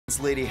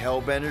Lady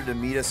Hellbender to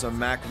meet us on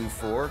Maclu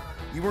 4.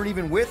 You weren't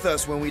even with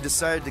us when we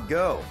decided to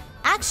go.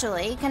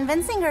 Actually,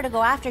 convincing her to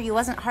go after you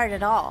wasn't hard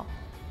at all.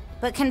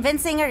 But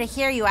convincing her to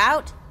hear you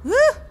out?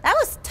 Whew, that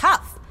was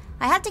tough.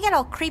 I had to get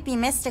all creepy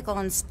mystical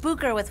and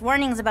spook her with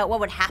warnings about what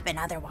would happen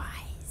otherwise.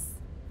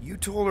 You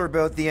told her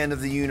about the end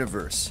of the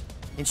universe,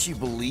 and she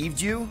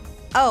believed you?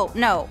 Oh,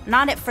 no,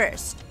 not at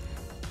first.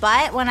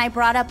 But when I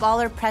brought up all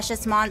her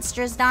precious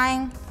monsters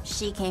dying,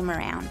 she came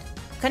around.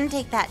 Couldn't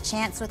take that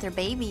chance with her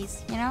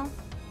babies, you know?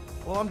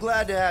 Well, I'm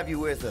glad to have you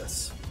with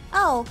us.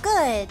 Oh,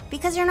 good,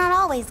 because you're not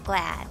always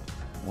glad.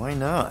 Why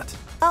not?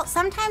 Well,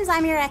 sometimes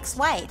I'm your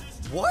ex-wife.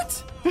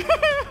 What?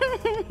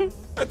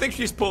 I think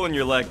she's pulling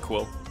your leg,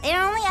 Quill. It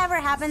only ever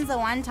happens the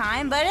one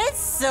time, but it's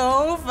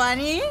so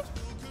funny.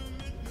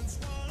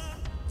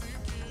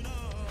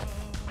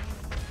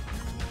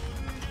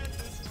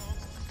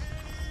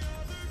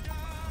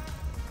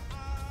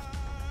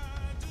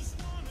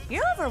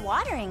 You're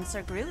overwatering,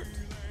 Sir Groot.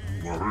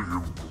 I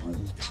am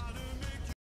Groot.